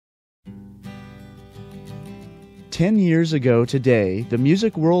10 years ago today, the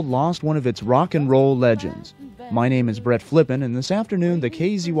music world lost one of its rock and roll legends. My name is Brett Flippen, and this afternoon the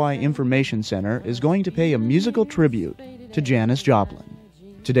KEZY Information Center is going to pay a musical tribute to Janis Joplin.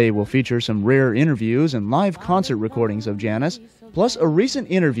 Today we'll feature some rare interviews and live concert recordings of Janis, plus a recent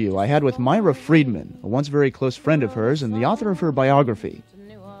interview I had with Myra Friedman, a once very close friend of hers and the author of her biography.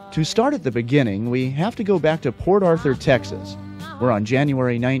 To start at the beginning, we have to go back to Port Arthur, Texas, where on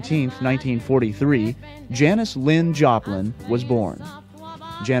January 19, 1943, Janis Lynn Joplin was born.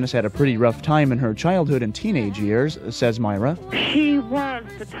 Janis had a pretty rough time in her childhood and teenage years, says Myra. She was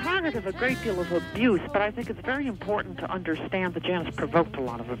the target of a great deal of abuse, but I think it's very important to understand that Janis provoked a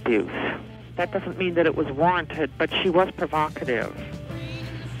lot of abuse. That doesn't mean that it was warranted, but she was provocative,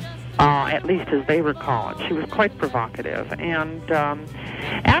 at least as they recall it. She was quite provocative. And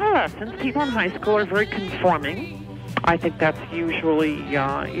adolescents, people in high school, are very conforming. I think that's usually,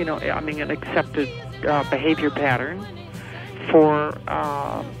 an accepted behavior pattern for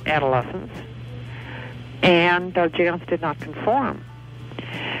adolescents. And Janis did not conform.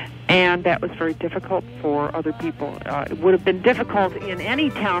 And that was very difficult for other people. It would have been difficult in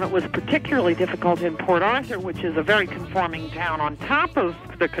any town. It was particularly difficult in Port Arthur, which is a very conforming town on top of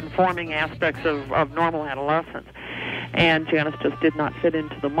the conforming aspects of normal adolescence. And Janis just did not fit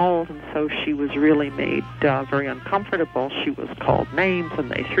into the mold, and so she was really made very uncomfortable. She was called names, and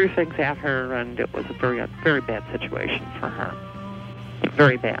they threw things at her, and it was a very bad situation for her.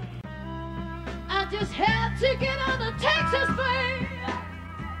 Very bad. I just had to get on the Texas train.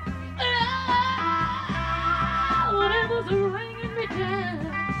 When it was ringing me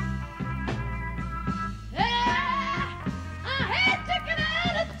down. I had to get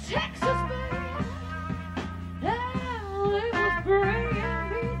out of Texas, baby. It was bringing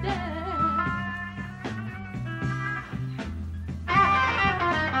me down.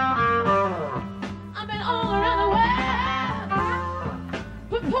 I've been all around the world,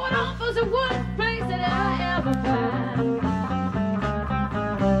 but Port Arthur was the worst place that I ever found.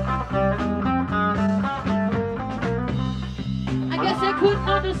 I guess I couldn't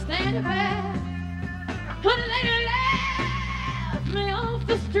understand it, man. But they left me off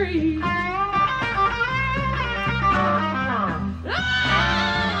the street. I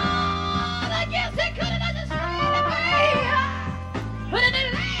guess they couldn't understand it, baby. But they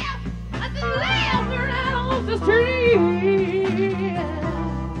left me right off the street.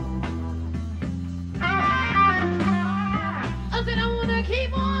 I said I wanna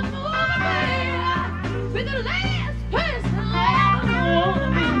keep on moving, baby. Be the last person I ever wanna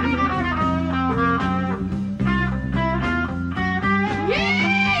be.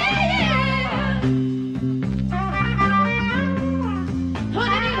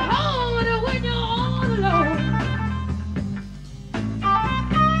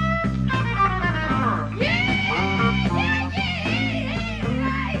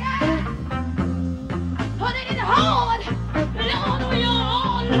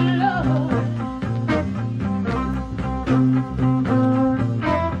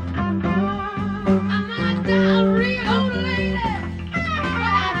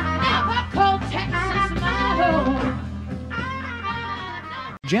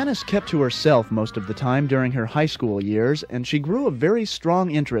 Janis kept to herself most of the time during her high school years, and she grew a very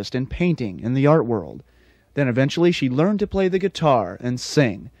strong interest in painting and the art world. Then eventually she learned to play the guitar and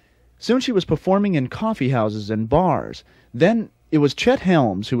sing. Soon she was performing in coffee houses and bars. Then it was Chet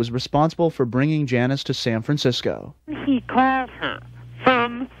Helms who was responsible for bringing Janis to San Francisco. He called her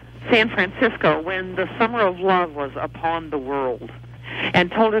from San Francisco when the Summer of Love was upon the world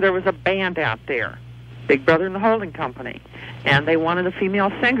and told her there was a band out there, Big Brother and the Holding Company, and they wanted a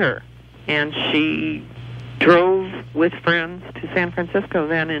female singer. And she drove with friends to San Francisco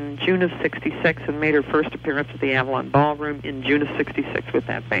then in June of '66 and made her first appearance at the Avalon Ballroom in June of '66 with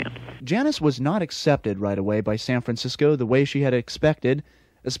that band. Janis was not accepted right away by San Francisco the way she had expected,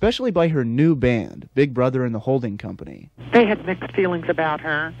 especially by her new band, Big Brother and the Holding Company. They had mixed feelings about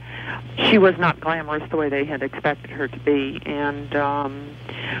her. She was not glamorous the way they had expected her to be, and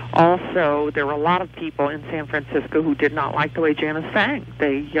also there were a lot of people in San Francisco who did not like the way Janis sang.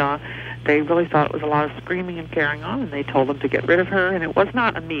 They really thought it was a lot of screaming and carrying on, and they told them to get rid of her, and it was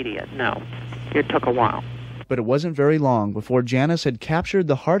not immediate, no. It took a while. But it wasn't very long before Janis had captured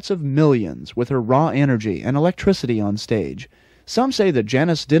the hearts of millions with her raw energy and electricity on stage. Some say that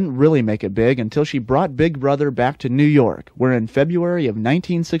Janis didn't really make it big until she brought Big Brother back to New York, where in February of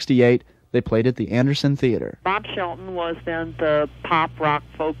 1968, they played at the Anderson Theater. Bob Shelton was then the pop rock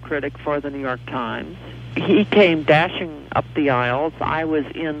folk critic for the New York Times. He came dashing up the aisles. I was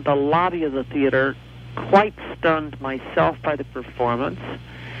in the lobby of the theater, quite stunned myself by the performance.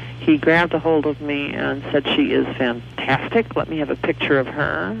 he grabbed a hold of me and said, "She is fantastic. Let me have a picture of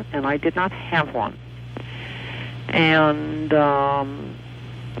her." And I did not have one. And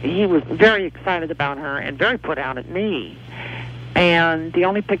he was very excited about her and very put out at me. And the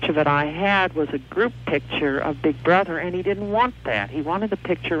only picture that I had was a group picture of Big Brother, and he didn't want that. He wanted a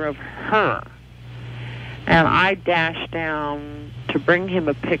picture of her. And I dashed down to bring him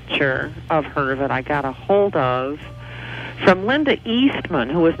a picture of her that I got a hold of from Linda Eastman,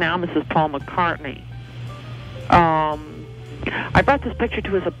 who is now Mrs. Paul McCartney. I brought this picture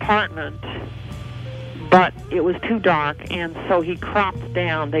to his apartment, but it was too dark, and so he cropped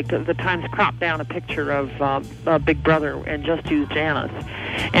down, the Times cropped down a picture of Big Brother and just used Janis,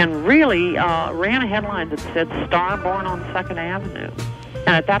 and really ran a headline that said, "Star Born on 2nd Avenue."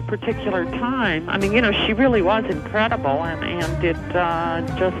 And at that particular time, I mean, you know, she really was incredible, and it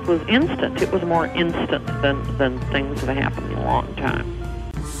just was instant. It was more instant than things that have happened in a long time.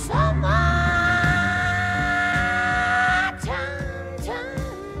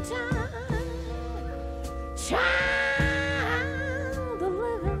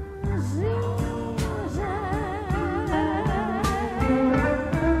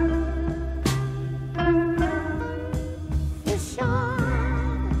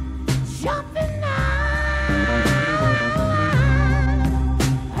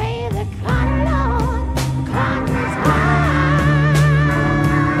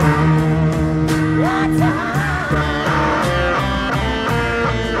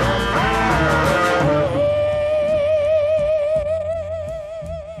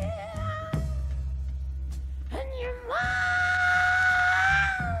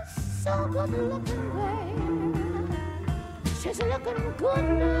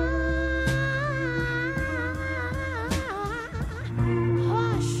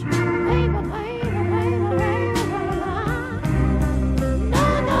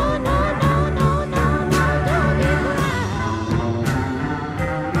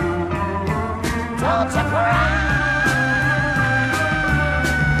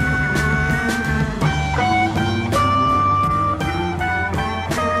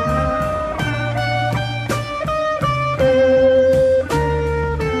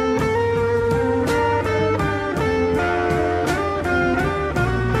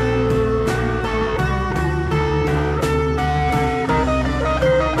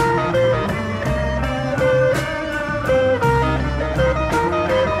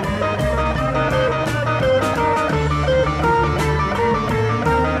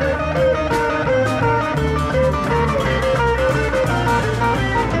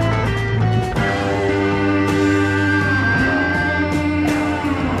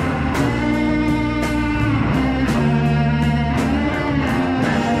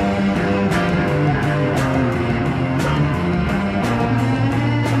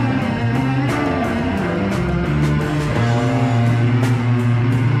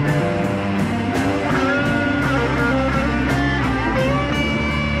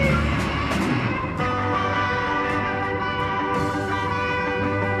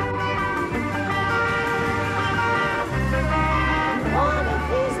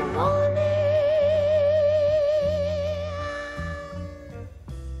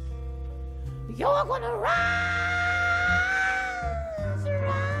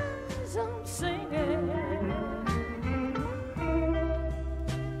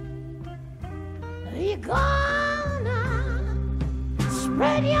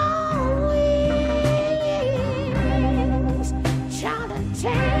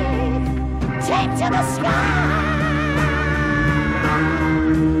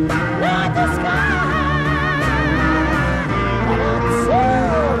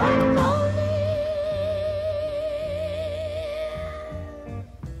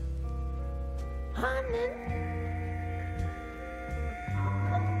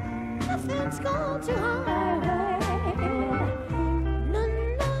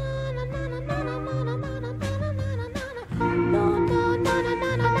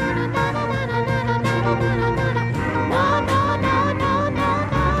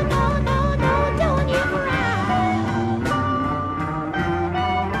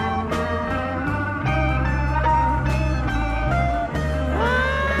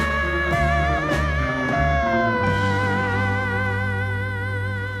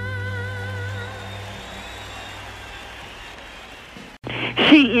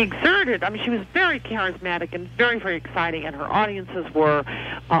 I mean, she was very charismatic and very, very exciting, and her audiences were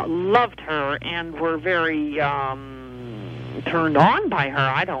loved her and were very turned on by her.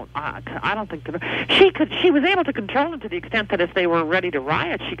 I don't think that she was able to control them to the extent that if they were ready to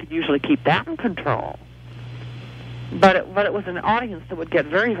riot, she could usually keep that in control. But it was an audience that would get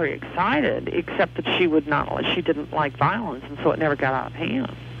very, very excited, except that she didn't like violence, and so it never got out of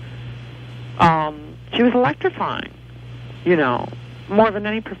hand. She was electrifying, you know, more than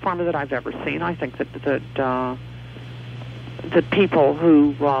any performer that I've ever seen. I think that people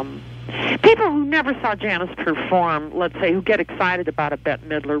who never saw Janis perform, let's say, who get excited about a Bette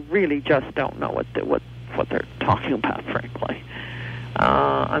Midler, really just don't know what they're talking about, frankly.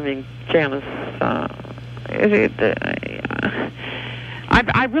 I mean, Janis.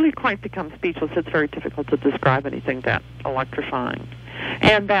 I really quite become speechless. It's very difficult to describe anything that electrifying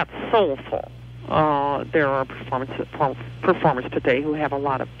and that soulful. There are performers today who have a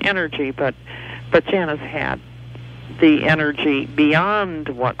lot of energy, but Janis had the energy beyond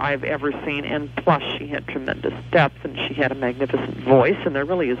what I've ever seen, and plus she had tremendous depth, and she had a magnificent voice, and there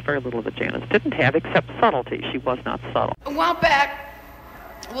really is very little that Janis didn't have except subtlety. She was not subtle. A while back,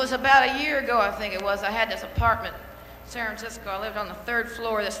 it was about a year ago, I think it was, I had this apartment in San Francisco. I lived on the 3rd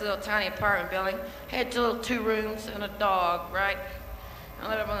floor of this little tiny apartment building. Had 2 rooms and a dog, right? I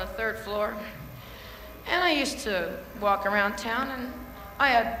lived up on the 3rd floor. And I used to walk around town, and I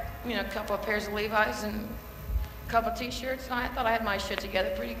had, you know, a couple of pairs of Levi's and a couple of T-shirts, and I thought I had my shit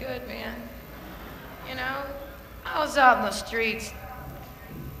together pretty good, man. You know, I was out in the streets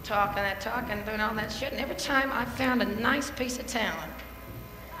talking, doing all that shit, and every time I found a nice piece of talent,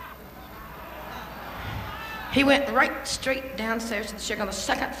 he went right straight downstairs to the chick on the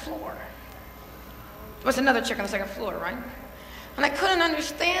 2nd floor. There was another chick on the 2nd floor, right? And I couldn't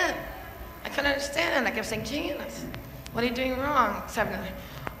understand. I kept saying, Janis, what are you doing wrong? So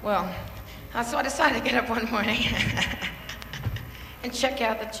I decided to get up one morning and check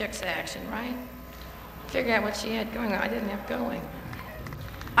out the chick's action, right? Figure out what she had going on. I didn't have going.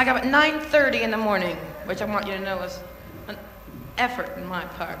 I got up at 9:30 in the morning, which I want you to know was an effort in my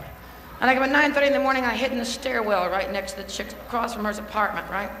part. And I got up at 9:30 in the morning, I hid in the stairwell right next to the chick across from her apartment,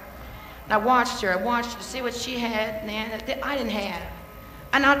 right? And I watched her to see what she had, man, that I didn't have.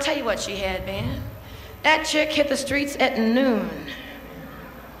 And I'll tell you what she had, man. That chick hit the streets at noon.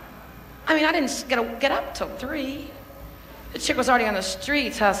 I mean, I didn't get up till 3. The chick was already on the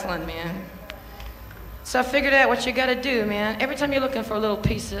streets hustling, man. So I figured out what you gotta do, man. Every time you're looking for a little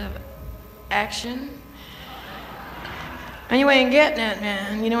piece of action, and you ain't getting it,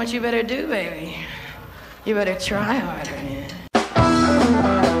 man, you know what you better do, baby? You better try harder, man.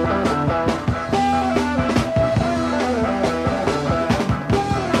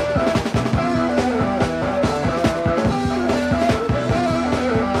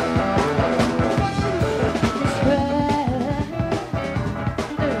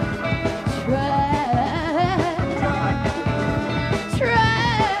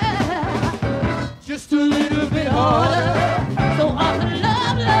 Just a little bit harder, so I can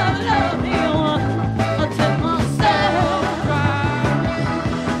love you until myself.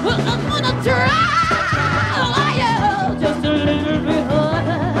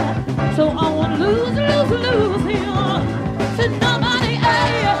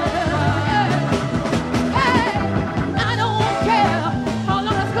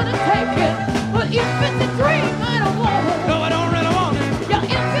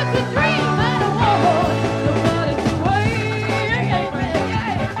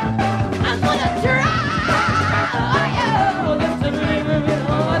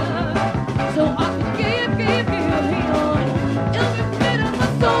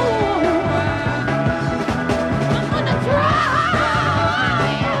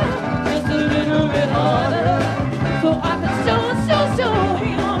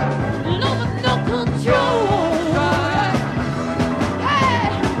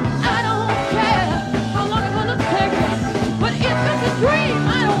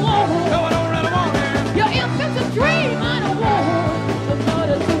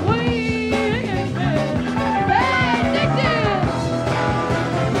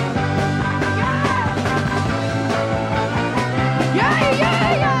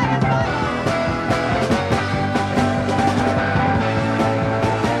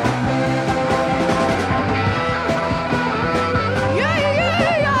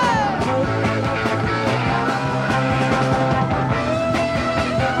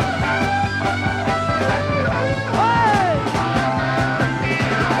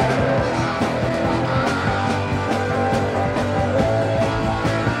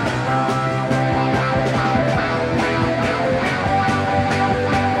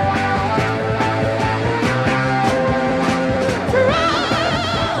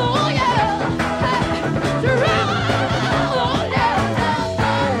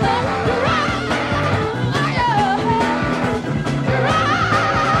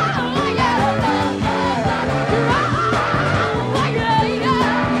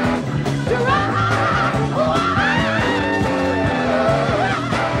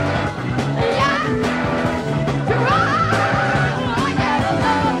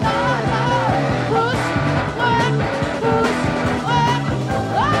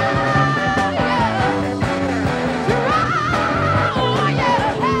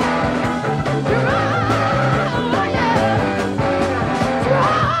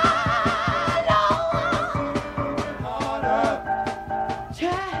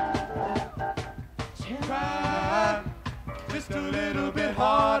 just a little bit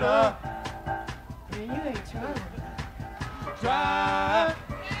harder. Man, you ain't trying. Try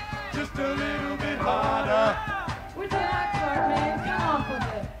just a little bit harder. Where's the rock part, man? Come on with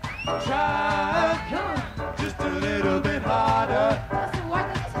it. Try Come on. just a little bit harder.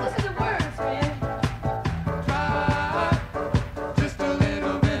 Listen to the words, man. Try just a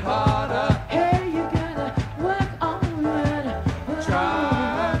little bit harder. Hey, you gotta work on it.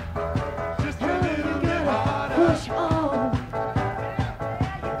 Try just a little bit harder. Push on.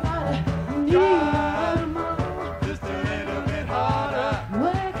 You gotta need a little more. Just a little bit harder.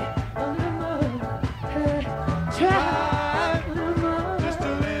 Work a little more. Hey, try a little more. Just a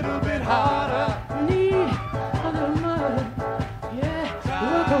little bit harder. Need a little more. Yeah,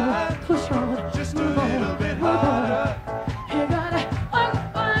 work on, push on, Just a move on, little bit work on. harder. You gotta work,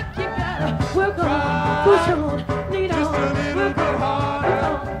 you gotta work on, push on, need Just a on, little work bit on, harder.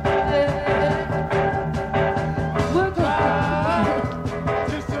 work on.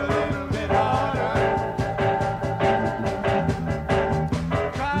 Just a little bit harder.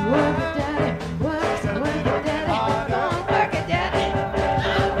 Work it, daddy, work it, daddy, work it, daddy.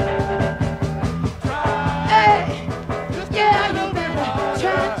 Hey, yeah, you better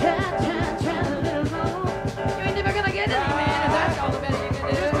try a little more. You ain't never gonna get it, man, if that's all the better you can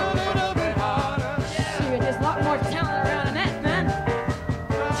do. A little bit harder. Sure, there's a lot more talent around than that, man.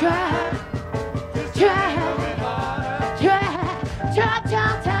 Try, you gotta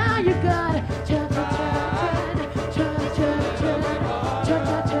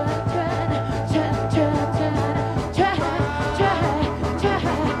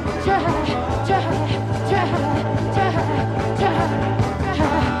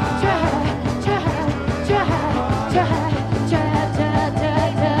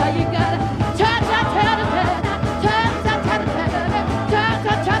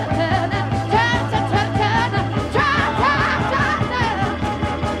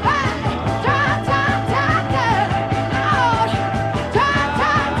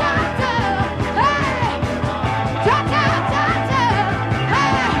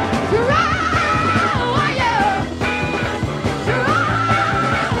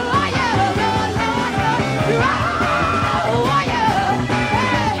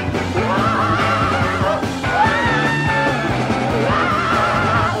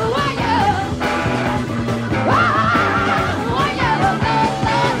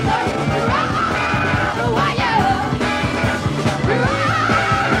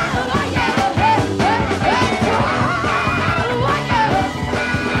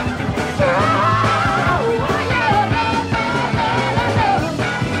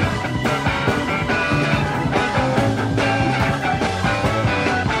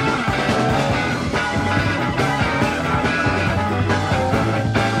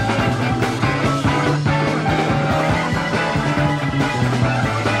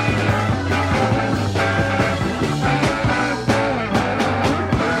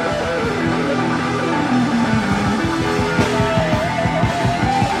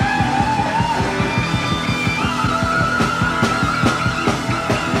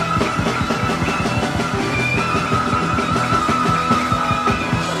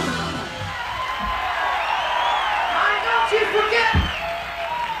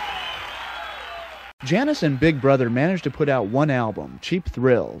Janis and Big Brother managed to put out one album, Cheap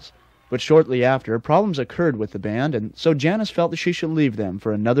Thrills, but shortly after, problems occurred with the band, and so Janis felt that she should leave them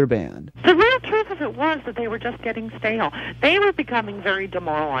for another band. The real truth of it was that they were just getting stale. They were becoming very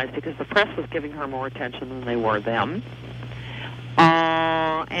demoralized because the press was giving her more attention than they were them.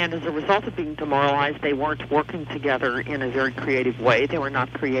 And as a result of being demoralized, they weren't working together in a very creative way. They were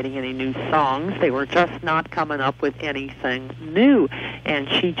not creating any new songs. They were just not coming up with anything new. And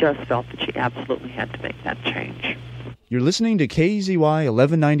she just felt that she absolutely had to make that change. You're listening to KEZY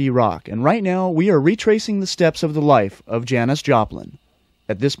 1190 Rock, and right now we are retracing the steps of the life of Janis Joplin.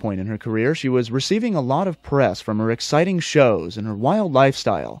 At this point in her career, she was receiving a lot of press from her exciting shows and her wild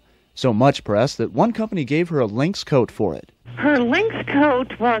lifestyle. So much press that one company gave her a lynx coat for it. Her lynx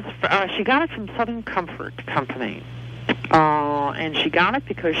coat was, she got it from Southern Comfort Company. And she got it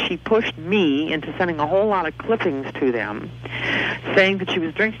because she pushed me into sending a whole lot of clippings to them, saying that she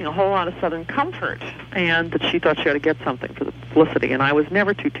was drinking a whole lot of Southern Comfort, and that she thought she ought to get something for the publicity. And I was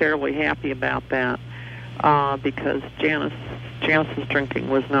never too terribly happy about that, because Janis's drinking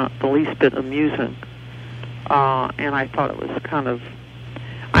was not the least bit amusing. And I thought it was kind of,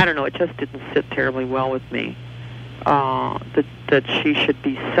 I don't know, it just didn't sit terribly well with me. That she should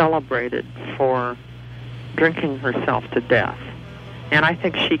be celebrated for drinking herself to death. And I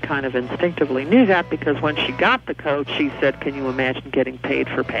think she kind of instinctively knew that, because when she got the coat, she said, "Can you imagine getting paid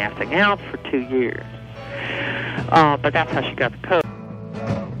for passing out for 2 years?" But that's how she got the code.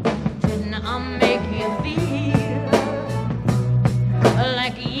 Didn't I make you feel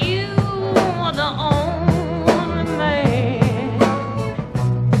like you were the only man?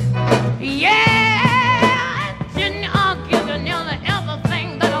 Yeah, didn't I give you nearly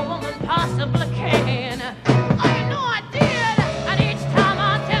everything that a woman possibly can? Oh, you know I did, and each time I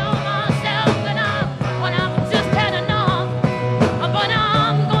tell myself that when I've just had enough, but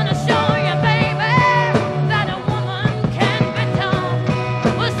I'm gonna show you, baby, that a woman can be done.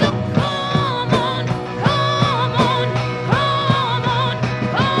 Well, so come on, come on, come on,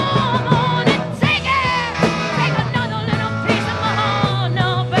 come on, and take it. Take another little piece of my heart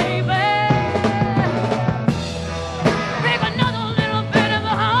now, baby. Take another little bit of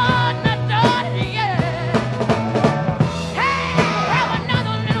my heart now, darling, yeah. Hey, have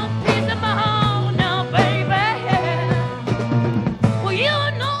another little piece of my heart now, baby. Well, you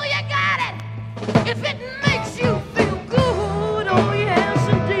know you got it if it makes you feel good. Oh, yes,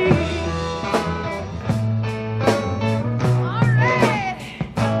 indeed. All right.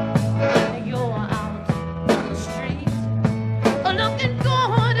 You're out on the street, looking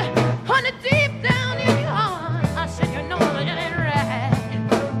good, honey, deep down in your heart. I said, you know that it ain't right.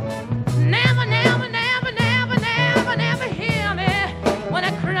 Never, never, never, never, never, never hear me when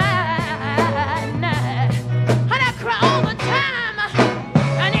I cry at night. And I cry all the time.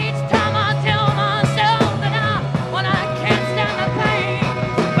 And each time I tell myself that when I can't stand the pain,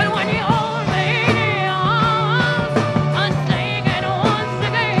 but when you hold me in your arms, I'm singing once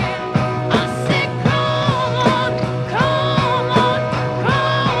again. I say, come on, come on,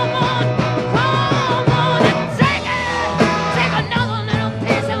 come on, come on, and take it. Take another little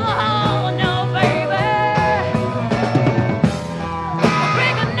piece of my heart now, baby.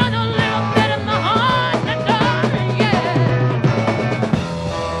 Bring another little bit of my heart now, darling, yeah.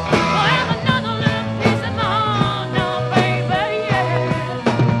 Oh, have another little piece of my heart now, baby, yeah.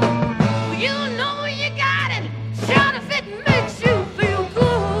 You know you got it. Shout if it makes you feel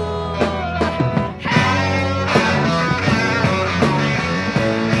good. Hey.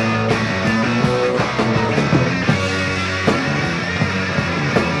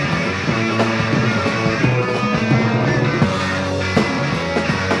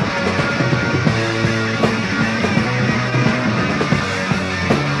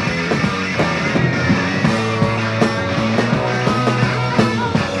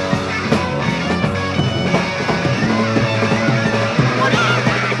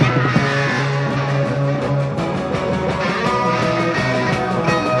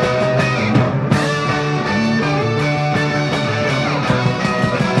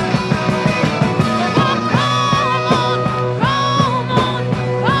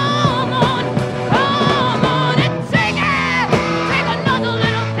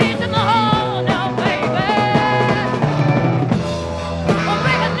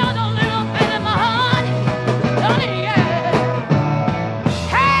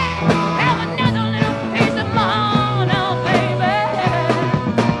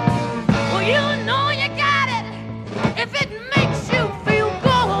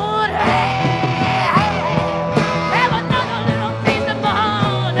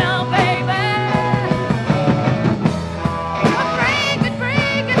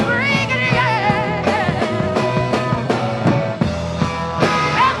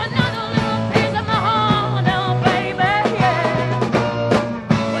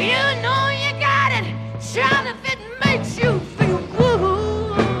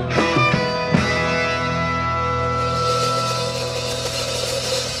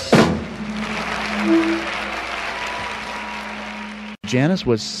 Janis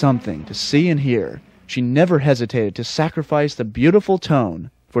was something to see and hear. She never hesitated to sacrifice the beautiful tone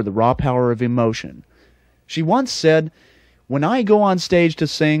for the raw power of emotion. She once said, "When I go on stage to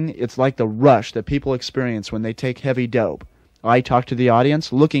sing, it's like the rush that people experience when they take heavy dope. I talk to the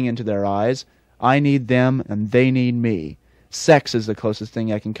audience, looking into their eyes. I need them, and they need me. Sex is the closest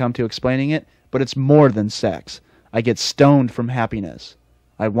thing I can come to explaining it, but it's more than sex. I get stoned from happiness.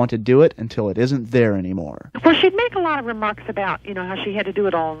 I want to do it until it isn't there anymore." Well, she'd make a lot of remarks about, how she had to do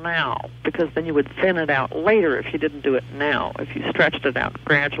it all now, because then you would thin it out later if you didn't do it now. If you stretched it out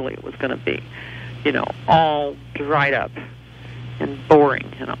gradually, it was going to be, all dried up and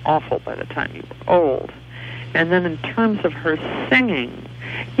boring and awful by the time you were old. And then in terms of her singing,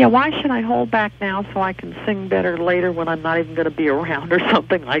 why should I hold back now so I can sing better later when I'm not even going to be around or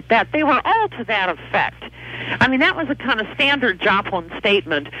something like that? They were all to that effect. I mean, that was a kind of standard Joplin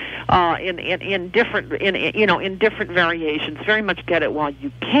statement in different variations. Very much get it while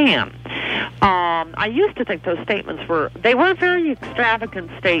you can. I used to think those statements were very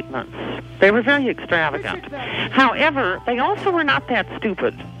extravagant statements. They were very extravagant. However, they also were not that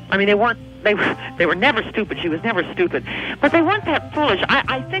stupid. I mean, they were never stupid. She was never stupid, but they weren't that foolish.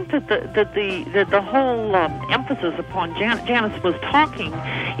 I think that the whole emphasis upon Janis was talking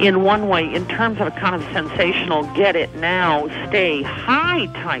in one way in terms of a kind of sensational, get it now, stay high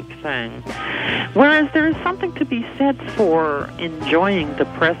type thing, whereas there is something to be said for enjoying the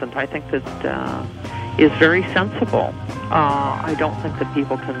present. I think that is very sensible. I don't think that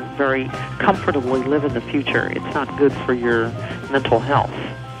people can very comfortably live in the future. It's not good for your mental health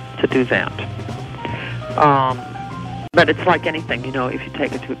to do that. But it's like anything, you know, if you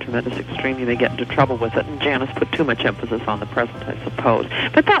take it to a tremendous extreme, you may get into trouble with it. And Janis put too much emphasis on the present, I suppose.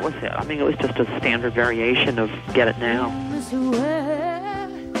 But that was it. I mean, it was just a standard variation of get it now.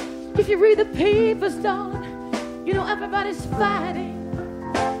 If you read the papers, darling, you know everybody's fighting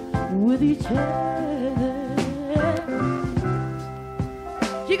with each other.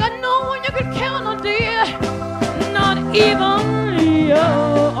 You got no one you can count on, dear, not even your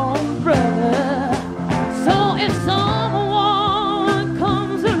own brother. So if someone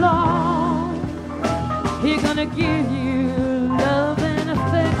comes along, he's gonna give you love and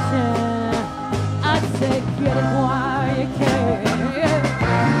affection. I'd say get it while you can.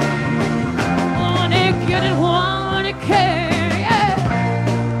 Honey, get it while you can.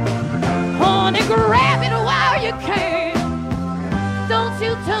 Honey, grab it while you can. Don't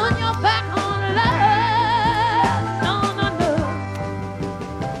you turn your back on love. No, no, no.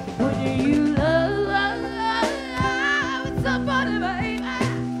 When you love somebody, baby,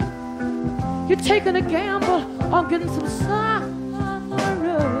 you're taking a gamble on getting some sorrow.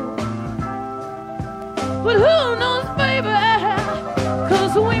 But who knows, baby,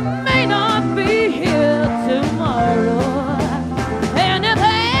 'cause we may not be here tomorrow. And if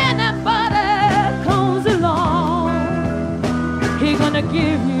anybody comes along, he's gonna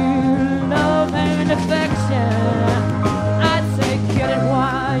give you love and affection. I'd say get it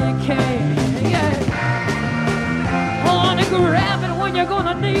while you can, yeah. Wanna grab it when you're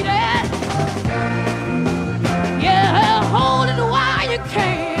gonna need it. Yeah, hold it while you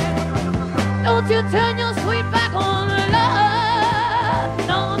can. Don't you turn your sweet back on love.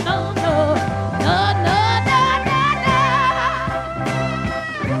 No, no, no, no, no, no, no,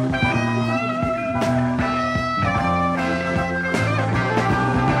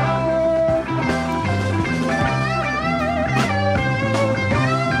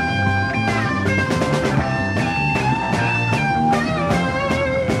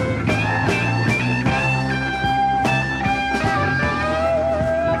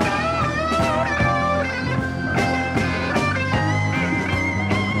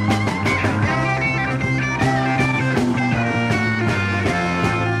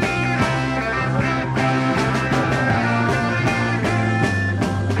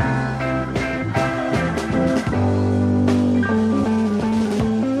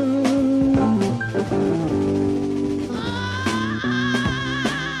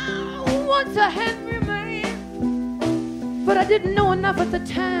 didn't know enough at the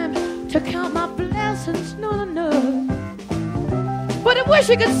time to count my blessings, no, no, no. But I wish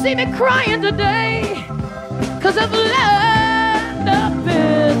you could see me crying today, 'cause I've learned a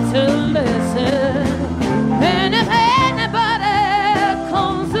bit to listen. And if anybody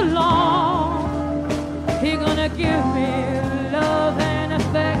comes along, he's gonna give me love and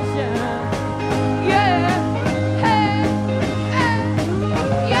affection. Yeah.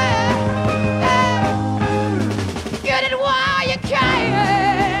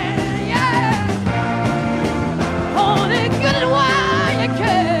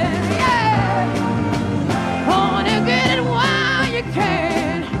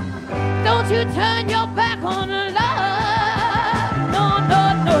 You turn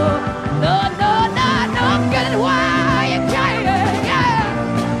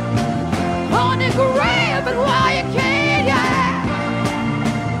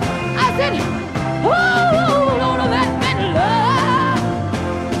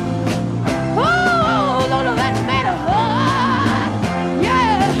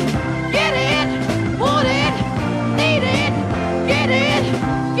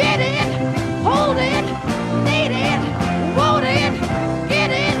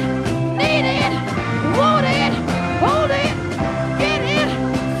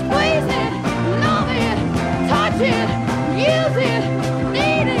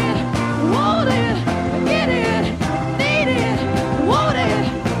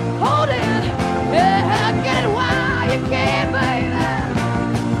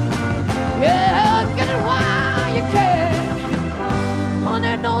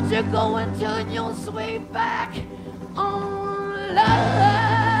you're going, turn your sway back on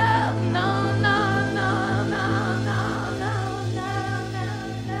love. No, no, no, no, no, no, no,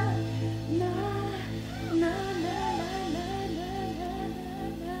 no,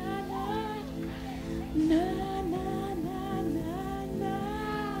 no,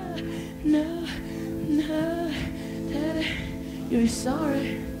 no, no, no, Daddy, you're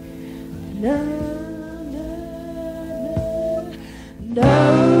sorry. No, no, no, no.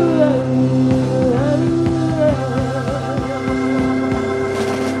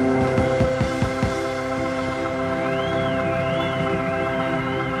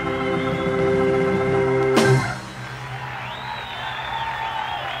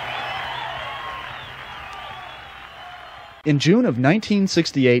 In June of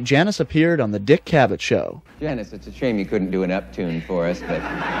 1968, Janis appeared on The Dick Cavett Show. Janis, it's a shame you couldn't do an uptune for us,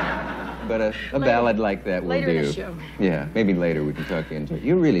 but a ballad like that will Later do. in the show. Yeah, maybe later we can talk into it.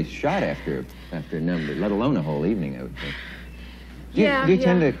 You really shot after a number, let alone a whole evening, I would think. Do you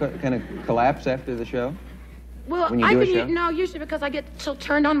tend to kind of collapse after the show? Well, when you do a show? No, usually because I get so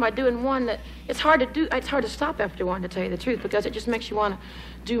turned on by doing one that it's hard to do. It's hard to stop after one, to tell you the truth, because it just makes you want to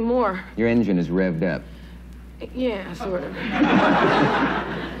do more. Your engine is revved up. Yeah, sort of.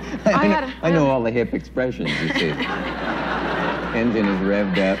 I know all the hip expressions, you see. Engine is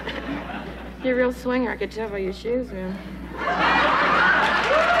revved up. You're a real swinger, I could tell by your shoes, man.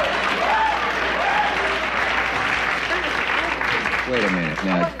 Wait a minute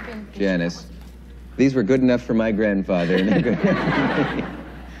now, Janis. These were good enough for my grandfather. And they're good enough for me.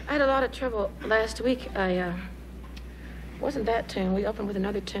 I had a lot of trouble last week. Wasn't that tune. We opened with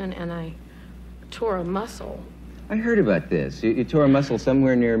another tune, and I tore a muscle. I heard about this. You tore a muscle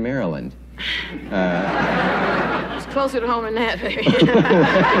somewhere near Maryland. It's closer to home than that, baby.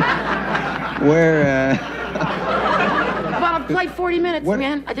 Where, Well, I played 40 minutes, What?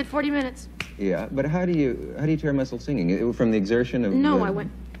 man. I did 40 minutes. Yeah, but how do you tear a muscle singing? From the exertion of... No, I went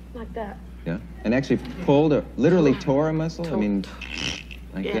like that. Yeah? And actually literally tore a muscle? I mean,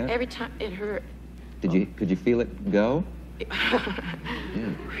 like Yeah, that? every time it hurt. Could you feel it go?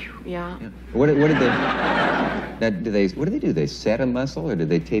 Yeah. What did they do? They set a muscle, or did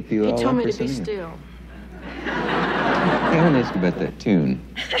they tape you He all told up me or to be something? still. I want to ask you about that tune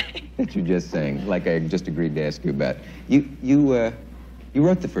that you just sang, like I just agreed to ask you about. You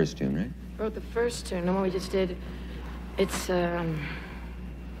wrote the first tune, right? Wrote the first tune, the one we just did. It's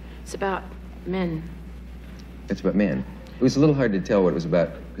about men. It's about men. It was a little hard to tell what it was about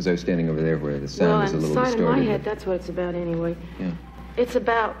because I was standing over there where the sound was a little inside distorted. of my head, that's what it's about anyway. Yeah. It's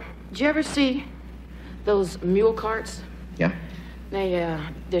about, do you ever see those mule carts? Yeah.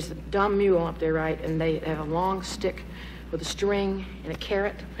 There's a dumb mule up there, right? And they have a long stick with a string and a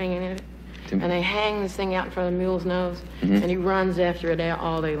carrot hanging in it. And they hang this thing out in front of the mule's nose, and he runs after it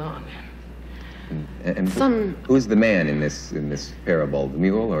all day long. And who's the man in this parable? The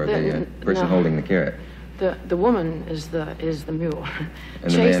mule or the person holding the carrot? The woman is the mule, And the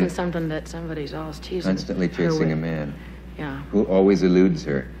chasing man something that somebody's always teasing. constantly her chasing with. a man. Yeah. Who always eludes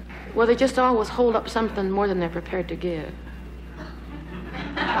her. Well, they just always hold up something more than they're prepared to give.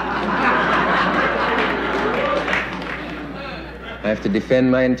 I have to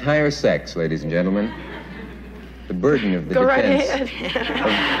defend my entire sex, ladies and gentlemen. The burden of the Go right defense ahead. of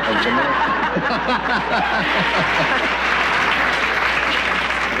the man.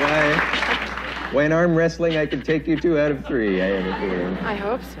 Why, in arm wrestling, I could take you 2 out of 3, I have a feeling. I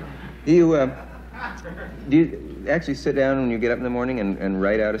hope so. Do you actually sit down when you get up in the morning and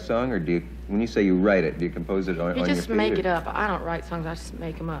write out a song, or when you say you write it, do you compose it on your feet? You just make it up. I don't write songs, I just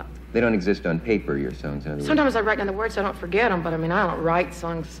make them up. They don't exist on paper, your songs, in other words. Sometimes I write down the words so I don't forget them, but I mean, I don't write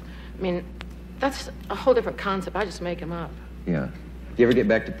songs. I mean, that's a whole different concept. I just make them up. Yeah. Do you ever get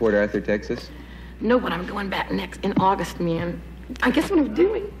back to Port Arthur, Texas? No, but I'm going back in August, man. I guess what I'm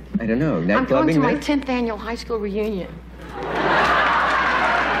doing. I don't know. I'm going to my there? 10th annual high school reunion.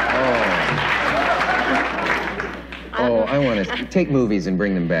 Oh, I want to take movies and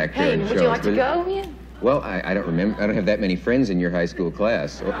bring them back here Hey, and would show you us. like to go, man? Well, I don't remember. I don't have that many friends in your high school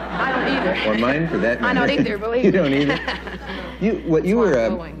class. I don't either. Or mine, for that matter. I don't either, believe You me. don't either? You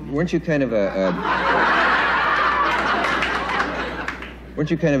were, weren't you kind of weren't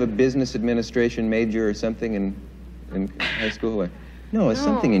you kind of a business administration major or something in high school? No, it's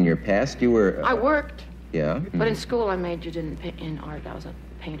something in your past. You were... I worked. Yeah? But in school, I majored in art. I was a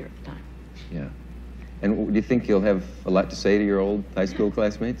painter at the time. Yeah. And do you think you'll have a lot to say to your old high school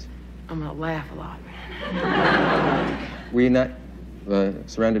classmates? I'm going to laugh a lot, man. Were you not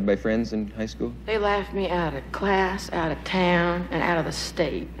surrounded by friends in high school? They laughed me out of class, out of town, and out of the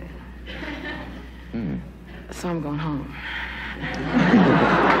state. So I'm going home.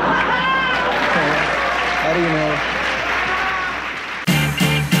 How do you know?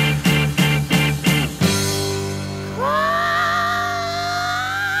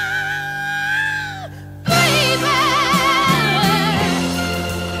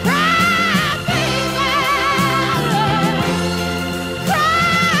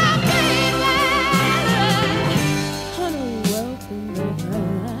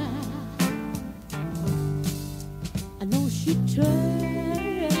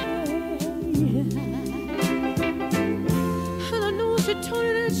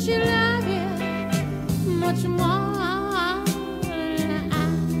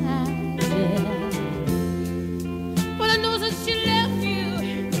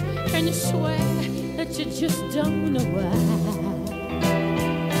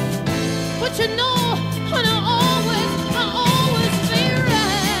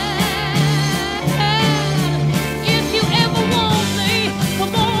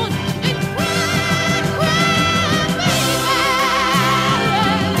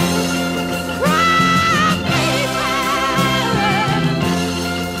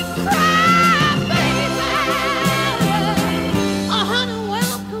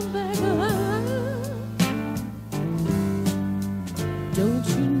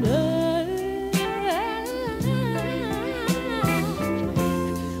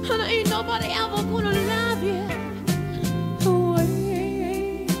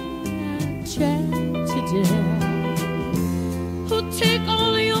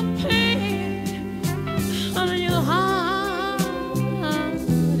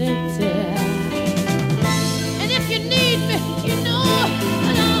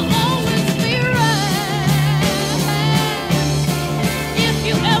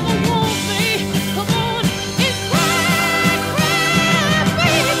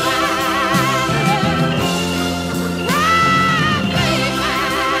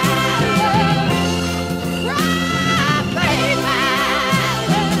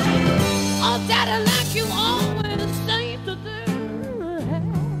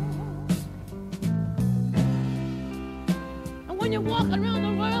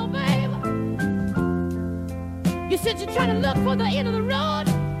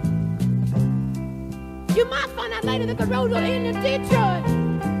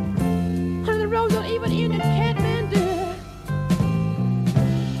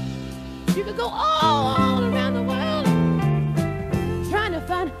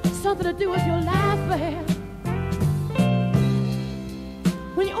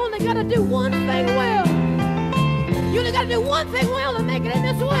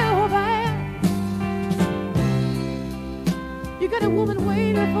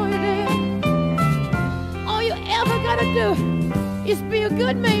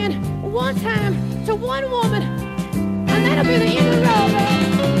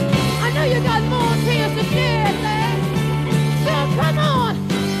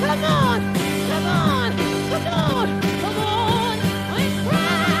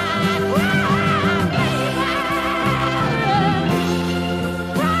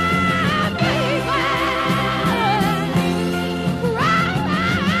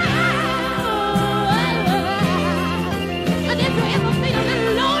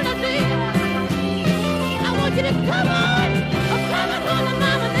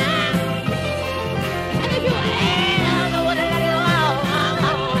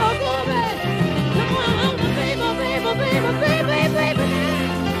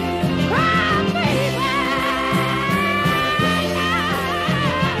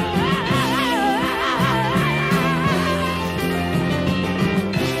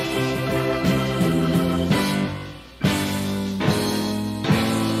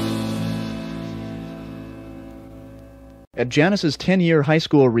 At Janis's 10-year high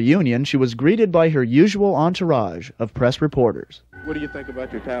school reunion, she was greeted by her usual entourage of press reporters. What do you think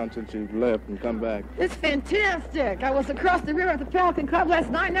about your town since you've left and come back? It's fantastic. I was across the river at the Falcon Club last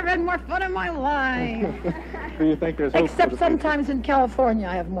night. Never had more fun in my life. Do you think there's hope Except for the sometimes in California,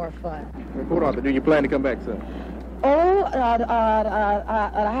 I have more fun. Hold on. Do you plan to come back soon? Oh,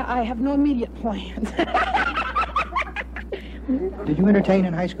 I have no immediate plans. Did you entertain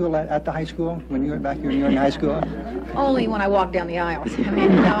in high school, at the high school, when you went back here in high school? Only when I walked down the aisles. I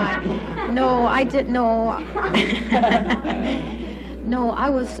mean, I didn't know. No, I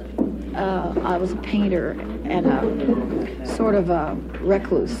was a painter and a sort of a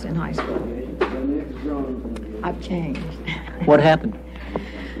recluse in high school. I've changed. What happened?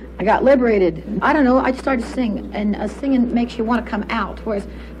 I got liberated. I don't know, I started to sing, and singing makes you want to come out, whereas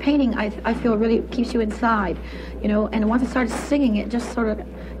painting, I feel, really keeps you inside, you know, and once I started singing, it just sort of,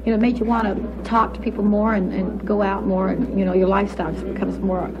 You know, it made you want to talk to people more and go out more, and you know, your lifestyle just becomes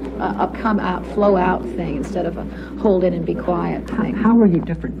more a come out, flow out thing instead of a hold in and be quiet thing. How were you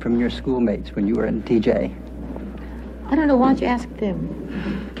different from your schoolmates when you were in TJ? I don't know. Why don't you ask them?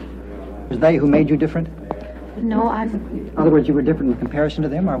 Was they who made you different? No, In other words, you were different in comparison to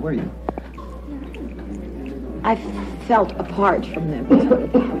them, or were you? I felt apart from them.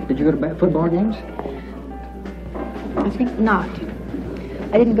 Did you go to football games? I think not.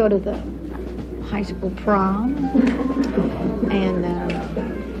 I didn't go to the high school prom, and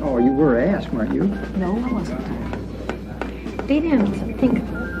Oh, you were asked, weren't you? no, I wasn't. They didn't think.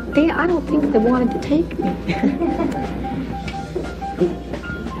 I don't think they wanted to take me.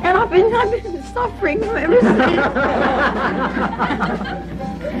 And I've been suffering ever since.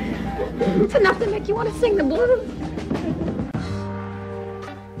 It's enough to make you want to sing the blues.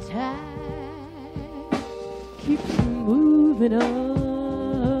 Time keeps moving on.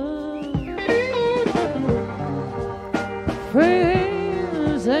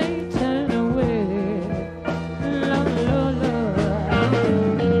 Friends ain't turn away. La, la, la.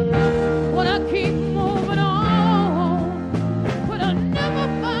 Well, I keep moving on, but I never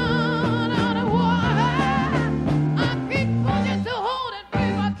found out why. I keep pushing to hold it,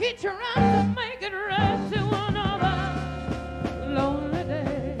 babe. I keep trying to make it right to another lonely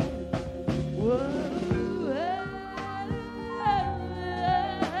day. Whoa.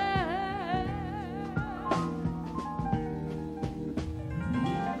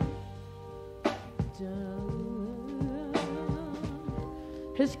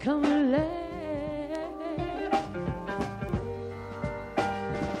 It's coming late.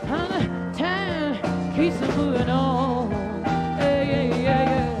 And time keeps moving on. Yeah, yeah, yeah,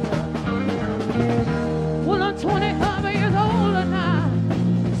 yeah. Well, I'm 25 years older now,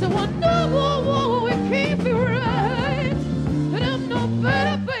 so I know it can't be right. And I'm no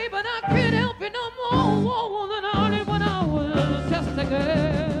better, baby, and I can't help it no more than I did when I was just a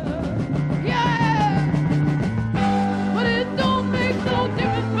girl. Yeah, but it don't make no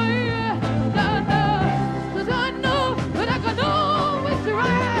difference.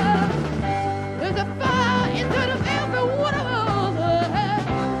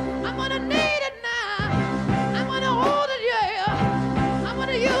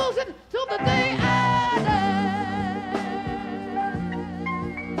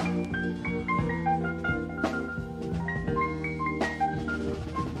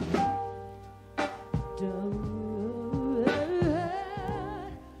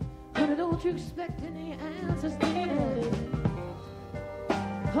 Don't you expect any answers then?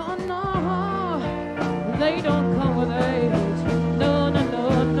 Oh no, they don't come with age. No, no,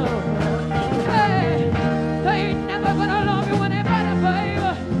 no, no. Hey, they ain't never gonna love you any better, baby.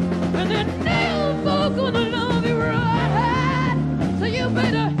 And they're never gonna love you right. So you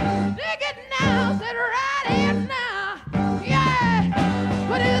better dig it now, sit right here now. Yeah,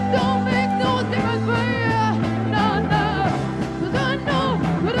 but it don't make no difference, baby. No, no, 'cause I know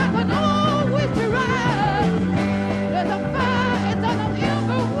that I can always try. There's a fire, it's on every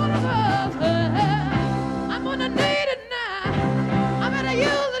one of us. I'm gonna need it now.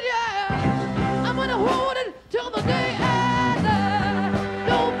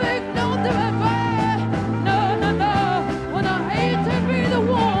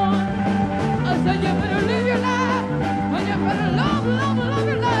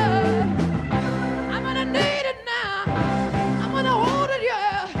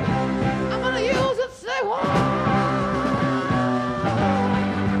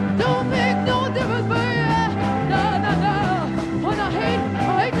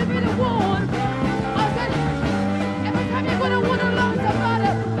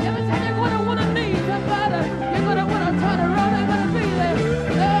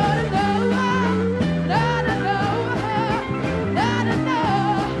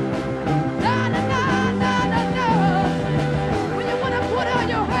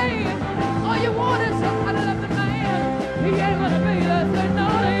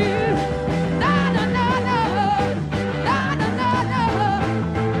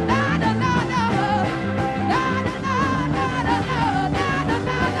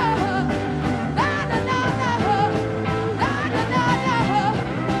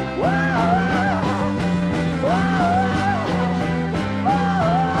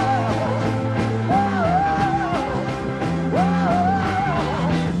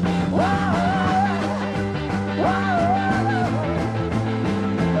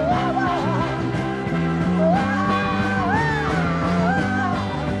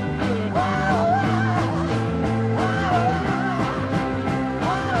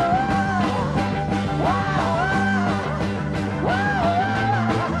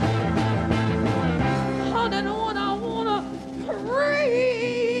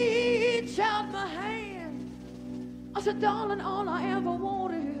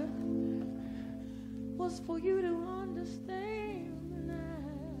 just for you to understand.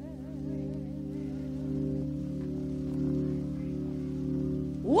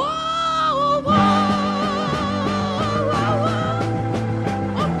 Whoa, whoa, whoa, whoa, whoa.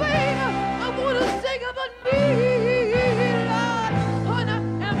 Oh, baby, I wanna sing about me, Lord,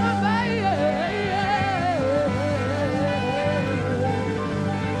 honey, and my baby.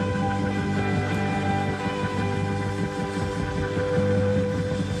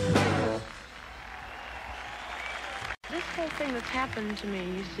 This whole thing that's happened to me,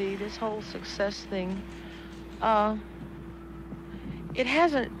 you see, this whole success thing, it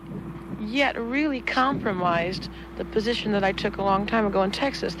hasn't yet really compromised the position that I took a long time ago in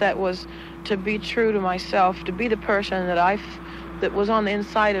Texas. That was to be true to myself, to be the person that was on the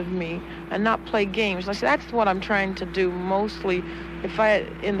inside of me, and not play games. Like, that's what I'm trying to do mostly,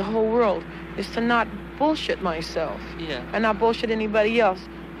 in the whole world, is to not bullshit myself, and not bullshit anybody else.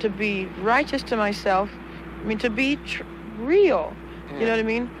 To be righteous to myself. I mean, to be real. You know what I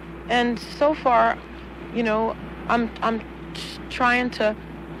mean? And so far, you know, I'm trying to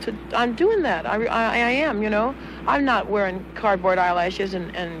I'm doing that. I am, you know. I'm not wearing cardboard eyelashes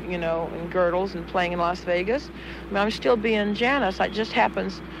and you know, and girdles and playing in Las Vegas. I mean, I'm still being Janis. It just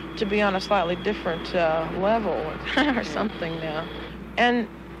happens to be on a slightly different level or something now. And,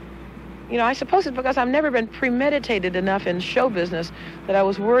 you know, I suppose it's because I've never been premeditated enough in show business that I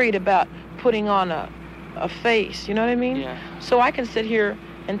was worried about putting on a face, you know what I mean? Yeah. So I can sit here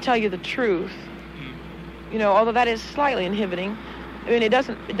and tell you the truth. You know, although that is slightly inhibiting. I mean, it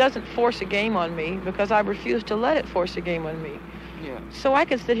doesn't force a game on me because I refuse to let it force a game on me. Yeah. So I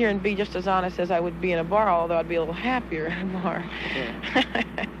can sit here and be just as honest as I would be in a bar, although I'd be a little happier in a bar. Yeah.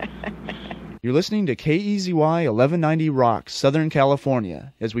 You're listening to KEZY 1190 Rock, Southern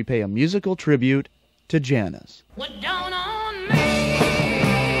California, as we pay a musical tribute to Janis. What down on me?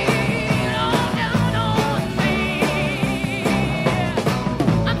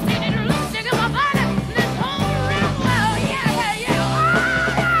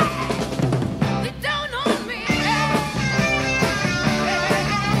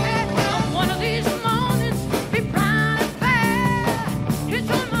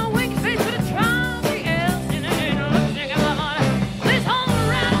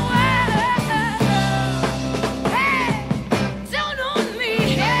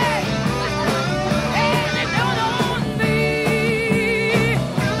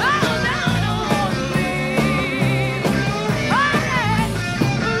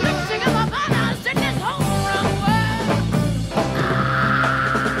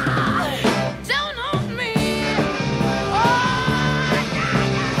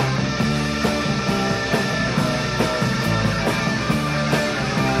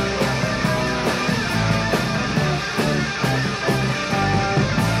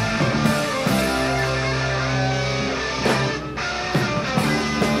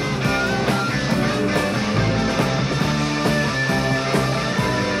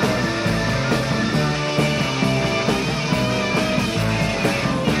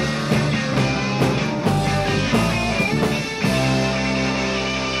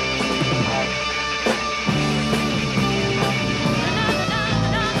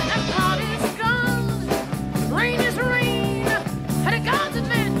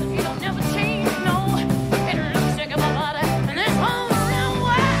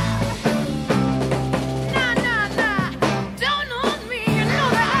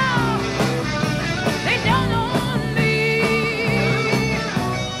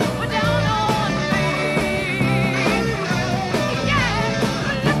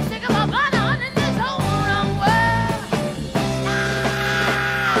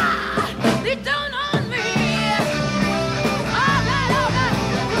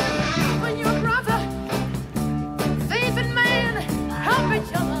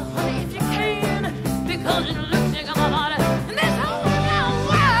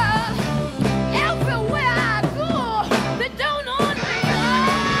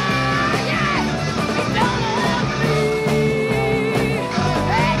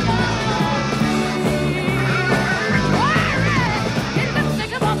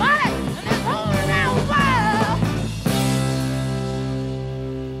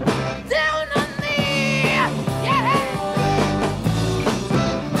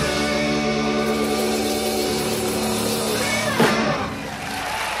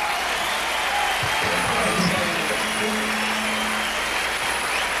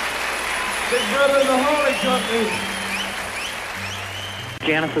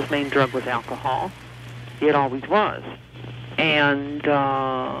 Janis's main drug was alcohol. It always was. And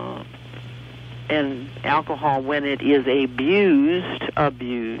alcohol, when it is abused,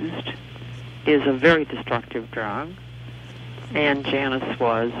 is a very destructive drug, and Janis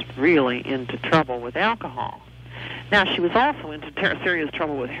was really into trouble with alcohol. Now, she was also into serious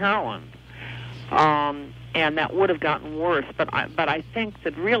trouble with heroin, and that would have gotten worse, but I think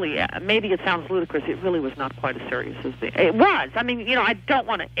that really, maybe it sounds ludicrous, it really was not quite as serious as it was. I mean, you know, I don't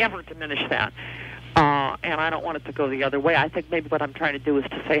want to ever diminish that, and I don't want it to go the other way. I think maybe what I'm trying to do is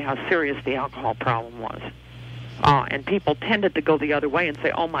to say how serious the alcohol problem was. And people tended to go the other way and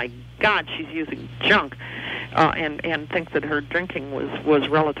say, oh my God, she's using junk, and think that her drinking was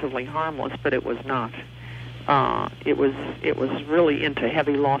relatively harmless, but it was not. It was really into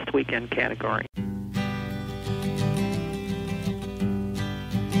heavy lost weekend category.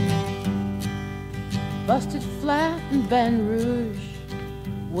 Busted flat in Baton Rouge,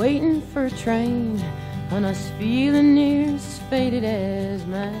 waiting for a train, and I was feeling near as faded as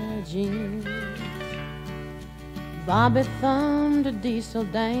my jeans. Bobby thumbed a diesel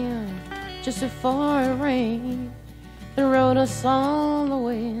down just before it rained and rode us all the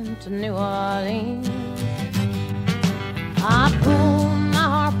way to New Orleans. I pulled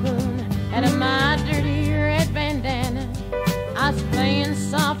my harpoon out of my dirty red bandana. I was playing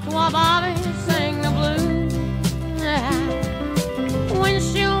soft while Bobby sang the blues.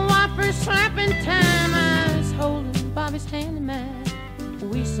 Windshield wipers slapping time, I was holding Bobby's hand in mine.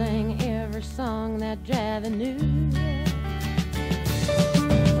 We sang every song that Javi knew.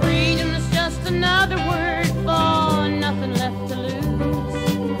 Freedom's just another word for nothing left to lose.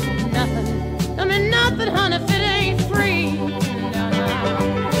 Nothing, I mean nothing, honey, if it ain't free. No, no.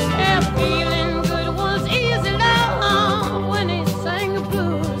 Yeah, feeling good was easy, love, when he sang the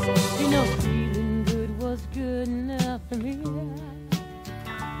blues. You know, feeling good was good enough for me.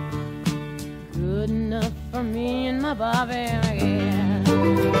 Good enough for me and my Bobby, yeah.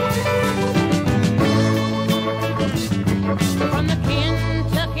 From the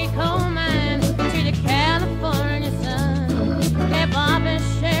Kentucky coal mine to the California sun, yeah, Bobby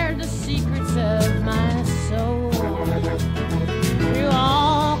shared the secrets of my soul. Through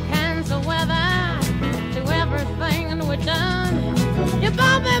all kinds of weather, through everything that we've done, yeah,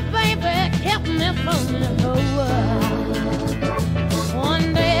 Bobby, baby, kept me from the cold.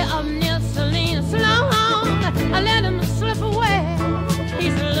 One day up near Salinas, Sloan, I let him slip away.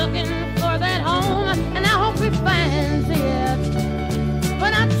 He's looking for that home, and I hope he finds it.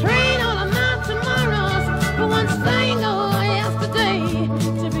 But I trade all of my tomorrows for one single yesterday,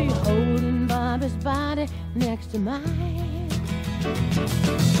 to be holding Bobby's body next to mine.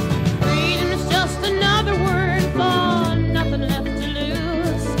 Freedom is just another word for nothing left to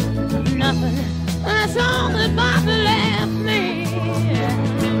lose. Nothing, that's all that Bobby left me.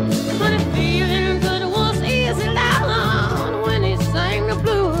 But if feeling good was easy, loud when he sang the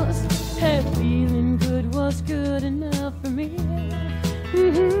blues, hey, feeling good was good enough for me.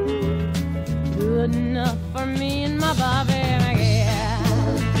 Mm-hmm. Good enough for me and my Bobby, yeah.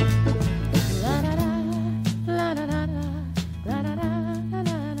 La da da, la da da da, la da da da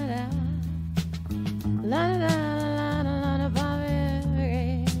da da, la da da la da Bobby,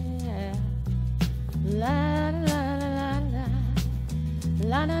 yeah. La da la la la,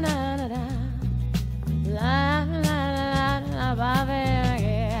 la da da da, la la la Bobby,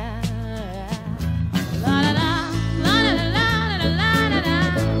 yeah. La da da, la da da.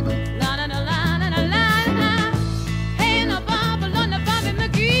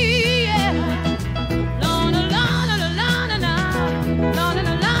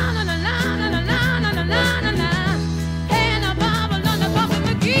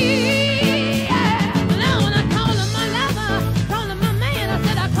 Call him my man, I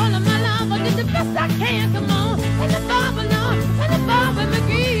said I call him my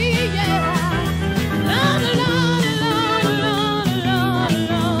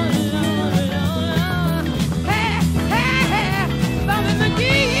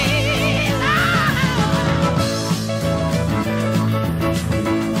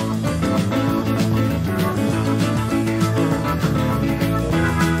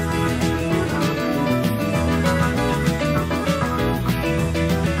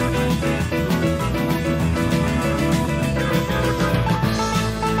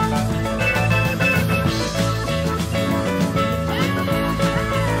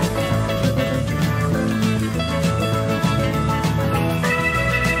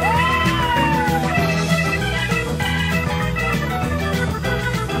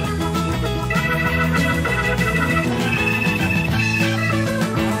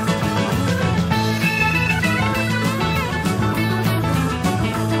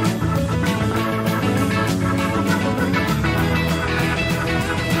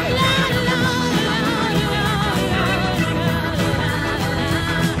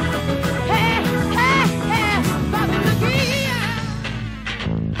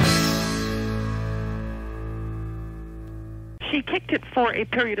for a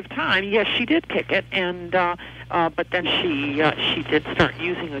period of time, yes, she did kick it, and but then she did start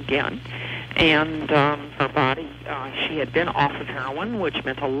using again. And her body, she had been off of heroin, which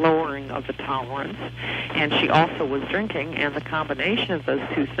meant a lowering of the tolerance, and she also was drinking, and the combination of those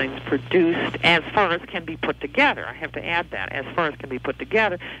two things produced, as far as can be put together, I have to add that, as far as can be put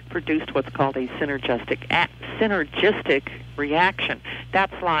together, produced what's called a synergistic reaction.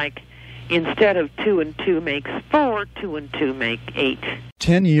 That's like, instead of 2 and 2 makes 4, 2 and 2 make 8.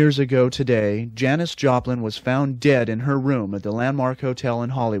 10 years ago today, Janis Joplin was found dead in her room at the Landmark Hotel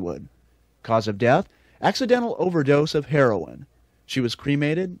in Hollywood. Cause of death? Accidental overdose of heroin. She was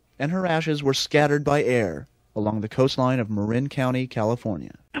cremated, and her ashes were scattered by air along the coastline of Marin County,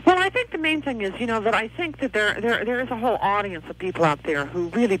 California. Well, I think the main thing is, that I think that there is a whole audience of people out there who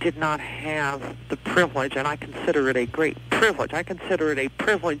really did not have the privilege, and I consider it a great privilege. I consider it a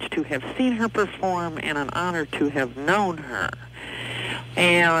privilege to have seen her perform and an honor to have known her.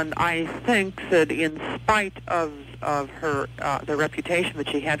 And I think that in spite of her, the reputation that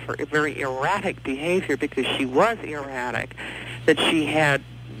she had for a very erratic behavior, because she was erratic, that she had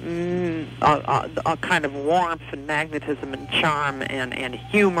a kind of warmth and magnetism and charm and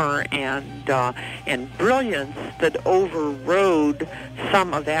humor and brilliance that overrode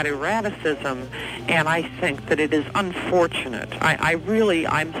some of that erraticism, and I think that it is unfortunate.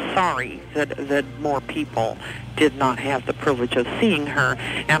 I'm sorry that more people did not have the privilege of seeing her,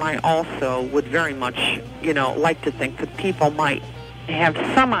 and I also would very much, like to think that people might have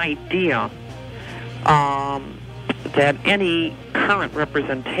some idea that any current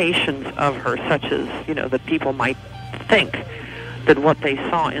representations of her, such as, that people might think that what they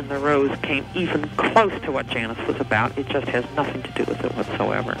saw in the Rose came even close to what Janis was about. It just has nothing to do with it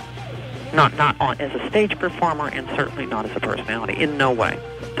whatsoever. Not as a stage performer, and certainly not as a personality. In no way.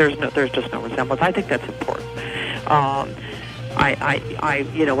 There's just no resemblance. I think that's important. I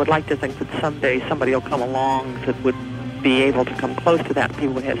would like to think that someday somebody will come along that would be able to come close to that, and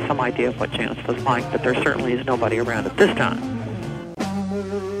people would have some idea of what Janis was like, but there certainly is nobody around at this time.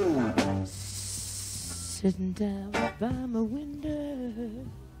 Sitting down by my window,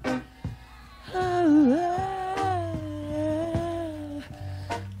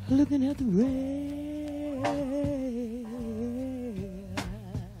 looking at the rain,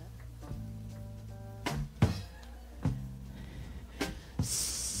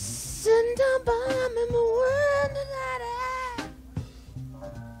 sitting down by my window,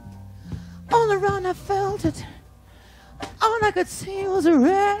 all around I felt it, all I could see was a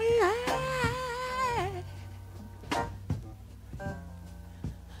rain.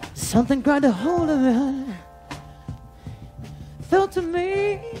 Something grabbed a hold of me, felt to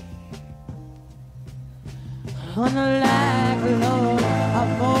me on the like of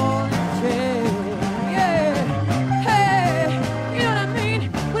morning train. Yeah, hey, you know what I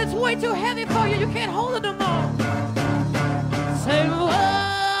mean? When it's way too heavy for you, you can't hold it no more. Say,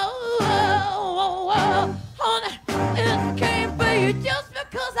 whoa, whoa, whoa, honey, it can't be just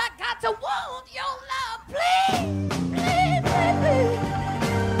because I got to want your love, please, please, please, please.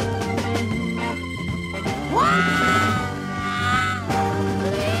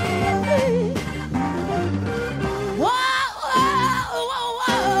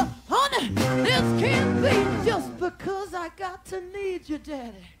 Because I got to need you,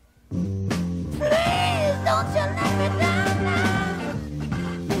 Daddy. Please don't you let me down now.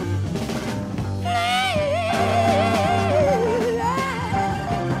 Please.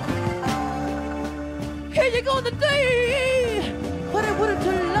 Here you go today. But I wanted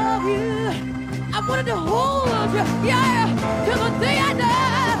to love you. I wanted to hold you. Yeah, till the day I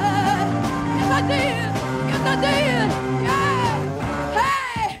die. Yes, I did. Yes, I did. Yeah.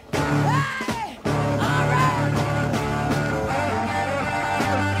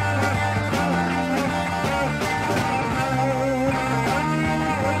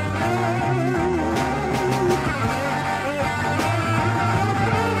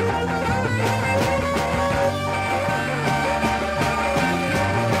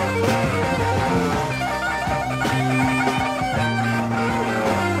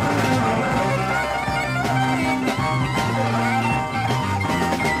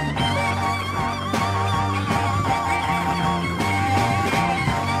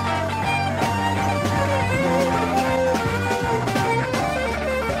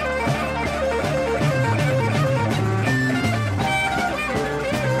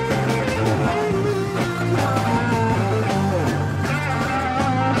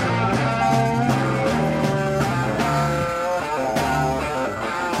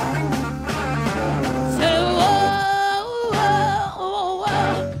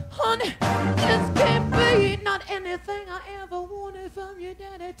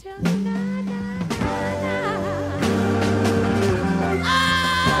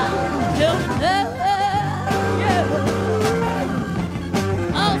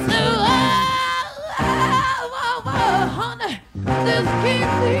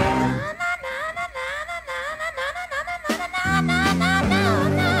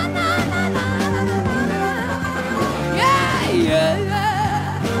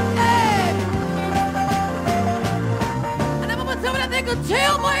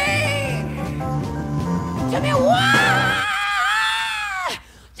 tell me why?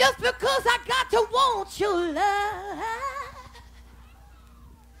 Just because I got to want your love.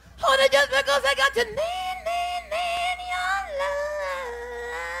 Honey, just because I got to need your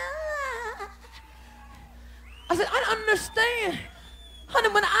love. I said, I don't understand. Honey,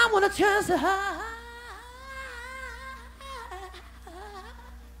 when I want a chance to try.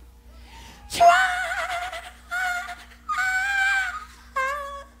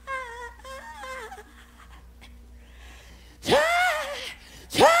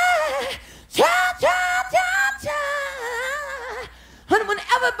 Honey, when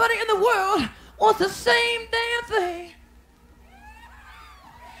everybody in the world wants the same damn thing.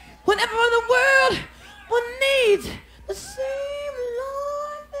 When everyone in the world needs the same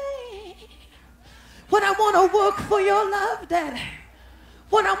Lord thing. When I want to work for your love, Daddy.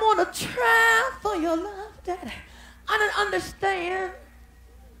 When I want to try for your love, Daddy. I don't understand.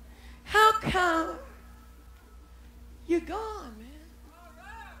 How come you're gone, man?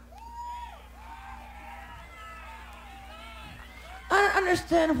 I don't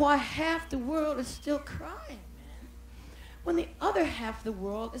understand why half the world is still crying, man. When the other half of the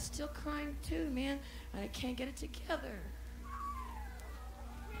world is still crying too, man. And I can't get it together.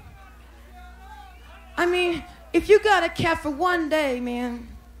 I mean, if you got a cat for one day, man.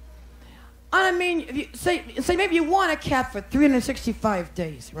 I mean, if you say maybe you want a cat for 365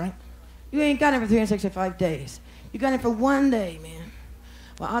 days, right? You ain't got it for 365 days. You got it for one day, man.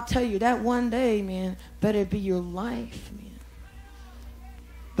 Well, I'll tell you, that one day, man, better be your life, man.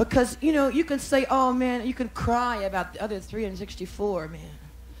 Because, you know, you can say, oh, man, you can cry about the other 364, man.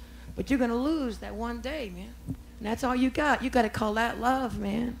 But you're going to lose that one day, man. And that's all you got. You got to call that love,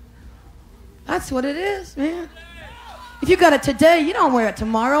 man. That's what it is, man. If you got it today, you don't wear it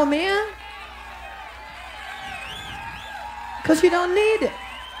tomorrow, man. Because you don't need it.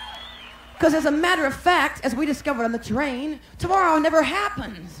 Because as a matter of fact, as we discovered on the train, tomorrow never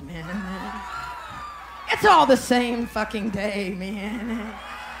happens, man. It's all the same fucking day, man.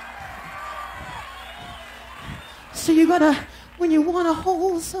 So you gotta, when you wanna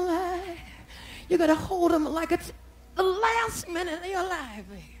hold somebody, you gotta hold them like it's the last minute of your life.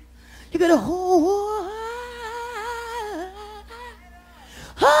 You gotta hold.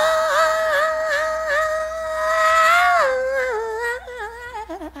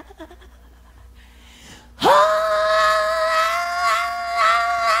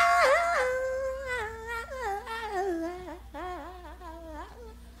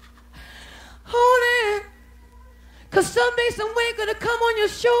 Because someday, some way, gonna come on your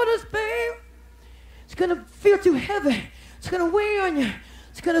shoulders, babe. It's gonna feel too heavy. It's gonna weigh on you.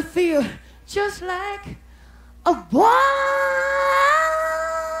 It's gonna feel just like a boy.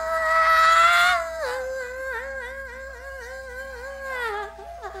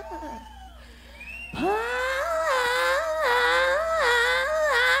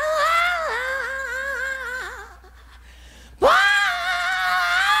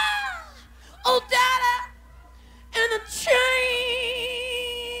 Oh, Daddy. And a chain.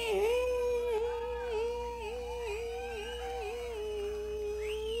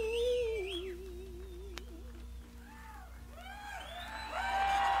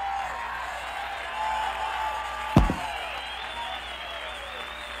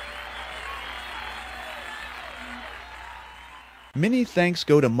 Many thanks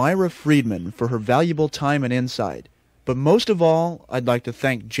go to Myra Friedman for her valuable time and insight. But most of all, I'd like to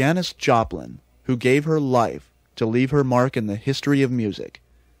thank Janis Joplin, who gave her life to leave her mark in the history of music.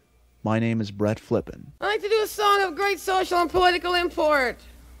 My name is Brett Flippen. I like to do a song of great social and political import.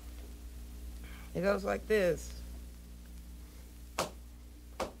 It goes like this.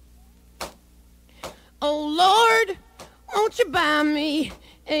 Oh, Lord, won't you buy me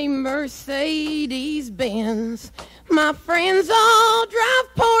a Mercedes-Benz? My friends all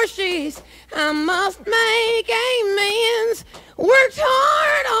drive Porsches. I must make amends. Worked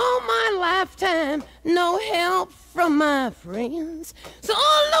hard all my lifetime, no help from my friends. So,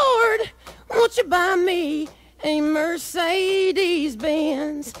 oh Lord, won't you buy me a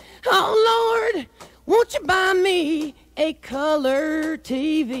Mercedes-Benz? Oh Lord, won't you buy me a color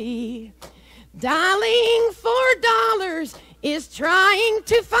TV? Dialing $4 is trying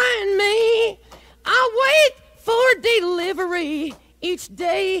to find me. I wait for delivery each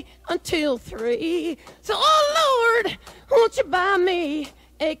day until 3. So, oh Lord, won't you buy me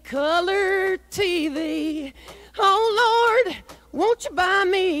a color TV? Oh Lord, won't you buy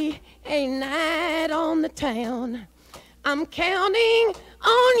me a night on the town? I'm counting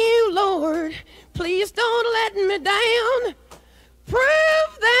on you, Lord. Please don't let me down.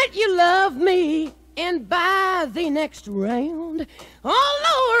 Prove that you love me and buy the next round.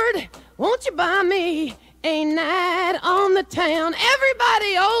 Oh, Lord, won't you buy me a night on the town?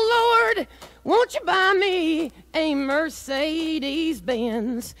 Everybody, oh, Lord, won't you buy me a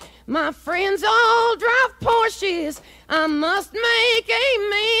Mercedes-Benz? My friends all drive Porsches. I must make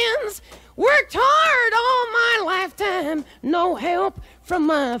amends. Worked hard all my lifetime, no help from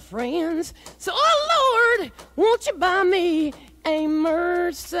my friends. So, oh, Lord, won't you buy me a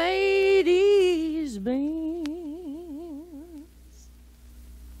Mercedes-Benz?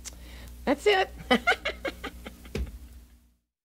 That's it.